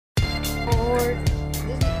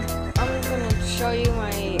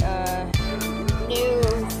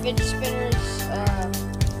fidget spinners.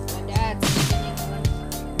 My dad's spinning one.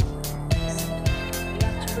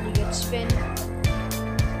 That's a pretty good spin.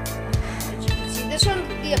 As you can see, this one's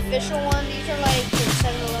the official one. These are like from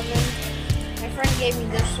 7-Eleven. My friend gave me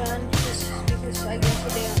this one just because I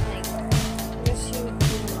guess they don't like. I guess he would do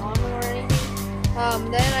an on or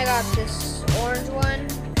anything. Then I got this orange one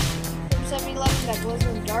from 7-Eleven that glows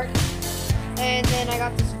in the dark. And then I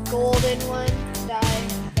got this golden one that I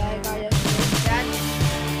got yesterday.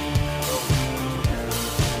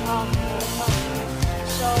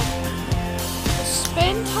 So the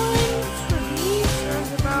spin time for these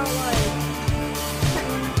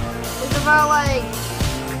is about like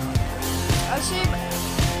I say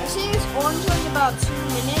this orange one's about 2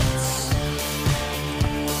 minutes.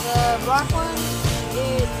 The black one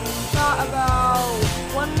it's got about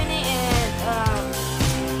 1 minute and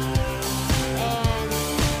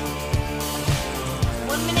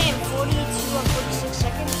 1 minute and 42 or 46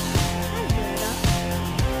 seconds.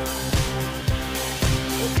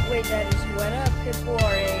 Wait, that is what up? Pitbull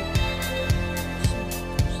or a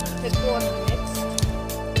Pitbull in the mix.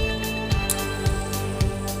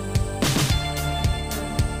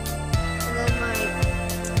 And then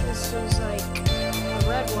this was like a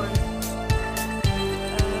red one.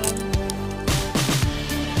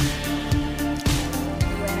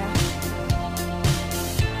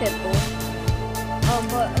 Pitbull.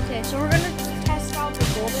 But okay, so we're gonna test out the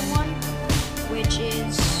golden one, which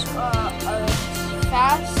is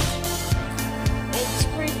fast. It's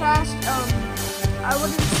pretty fast. I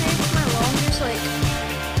wouldn't say it's my longest. Like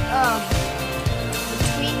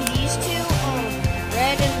between these two,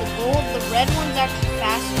 red and the gold, the red one's actually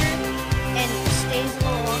faster and stays a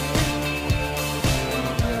little longer.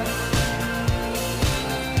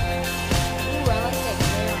 Ooh, I like that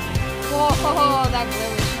glare. Whoa, that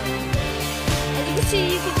glare. You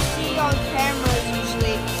can see on cameras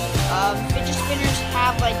usually fidget spinners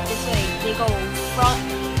have like this, like they go front,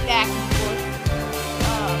 back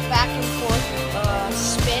and forth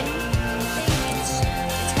spin thing. It's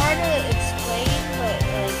hard to explain, but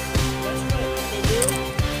like that's what they do.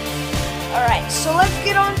 Alright, so let's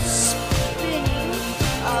get on to spinning.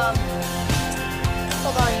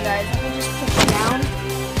 Hold on you guys, let me just put it down.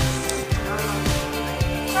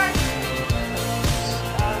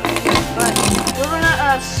 But we're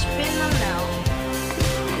gonna spin them now.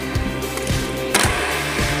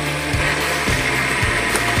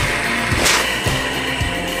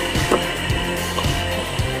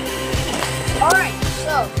 Alright,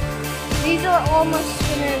 so these are all my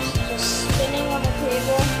spinners just spinning on the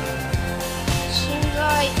table. Seems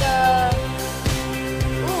like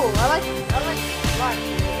ooh, I like black.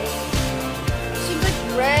 Seems like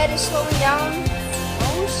red is slowing down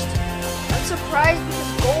most. I'm surprised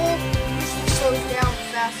because gold slows down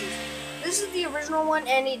fastest. This is the original one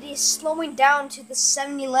and it is slowing down to the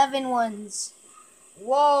 7-Eleven ones.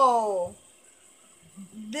 Whoa.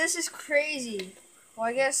 This is crazy. Well,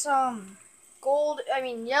 I guess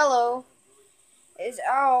yellow is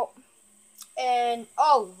out and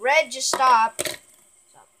red just stopped.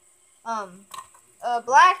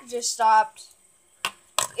 Black just stopped.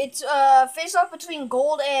 It's face off between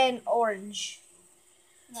gold and orange.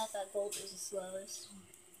 Not that gold is the slowest.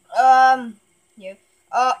 Yeah.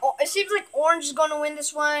 It seems like orange is gonna win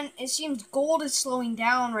this one. It seems gold is slowing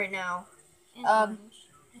down right now. And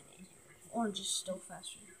orange is still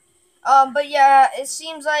faster. But yeah, it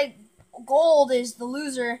seems like gold is the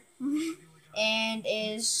loser, and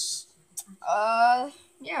is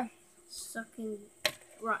yeah, sucking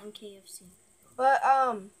rotten KFC. But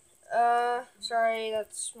sorry,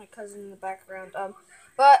 that's my cousin in the background.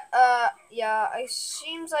 Yeah, it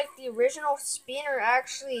seems like the original spinner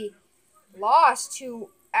actually lost to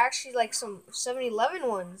actually like some 7-Eleven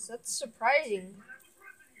ones. That's surprising.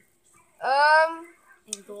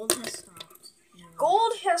 And gold has stopped.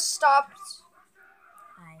 Gold has stopped.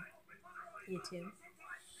 Hi, YouTube.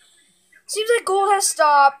 Seems like gold has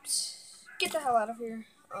stopped. Get the hell out of here.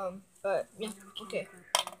 But yeah, okay.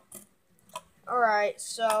 Alright,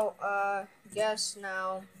 so guess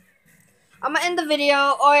now I'm gonna end the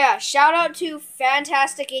video. Oh yeah, shout out to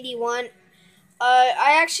Fantastic81.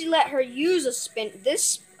 I actually let her use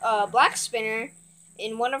this black spinner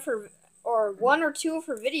in one or two of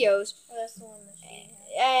her videos. Oh, that's the one that she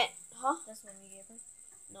had. Huh? That's the one you gave her?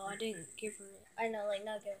 No, I didn't give her it. I know, like,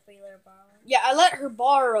 not give her, but you let her borrow it. Yeah, I let her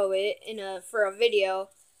borrow it for a video,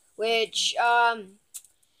 which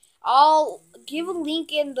I'll give a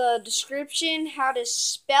link in the description how to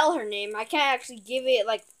spell her name. I can't actually give it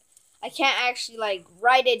I can't actually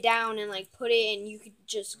write it down and put it, and you could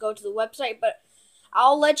just go to the website, but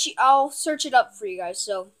I'll search it up for you guys.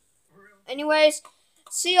 So anyways,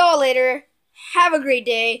 See y'all later. Have a great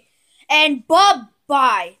day. And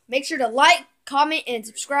bye-bye. Make sure to like, comment, and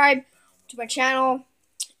subscribe to my channel.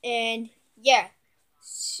 And yeah,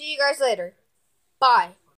 see you guys later. Bye.